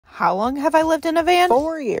How long have I lived in a van?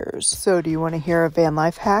 4 years. So do you want to hear a van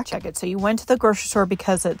life hack? Check it. So you went to the grocery store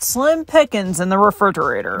because it's slim pickings in the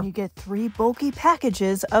refrigerator. And you get 3 bulky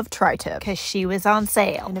packages of tri-tip because she was on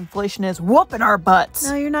sale. And inflation is whooping our butts.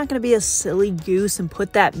 Now, you're not going to be a silly goose and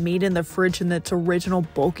put that meat in the fridge in its original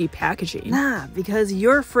bulky packaging. Nah, because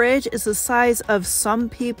your fridge is the size of some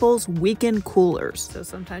people's weekend coolers. So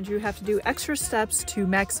sometimes you have to do extra steps to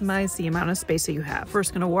maximize the amount of space that you have.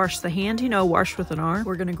 First, gonna wash the hand, wash with an R.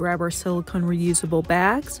 We're gonna grab our silicone reusable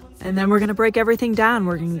bags, and then we're gonna break everything down.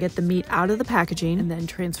 We're gonna get the meat out of the packaging and then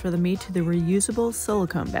transfer the meat to the reusable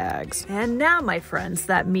silicone bags. And now, my friends,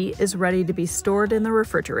 that meat is ready to be stored in the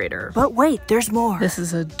refrigerator. But wait, there's more. This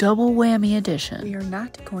is a double whammy edition. We are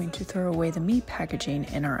not going to throw away the meat packaging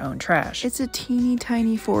in our own trash. It's a teeny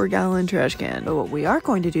tiny 4-gallon trash can. But what we are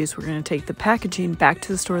going to do is we're going to take the packaging back to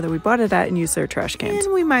the store that we bought it at and use their trash cans.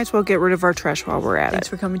 And we might as well get rid of our trash while we're at it. Thanks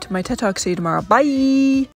for coming to my TED Talk. See you tomorrow. Bye!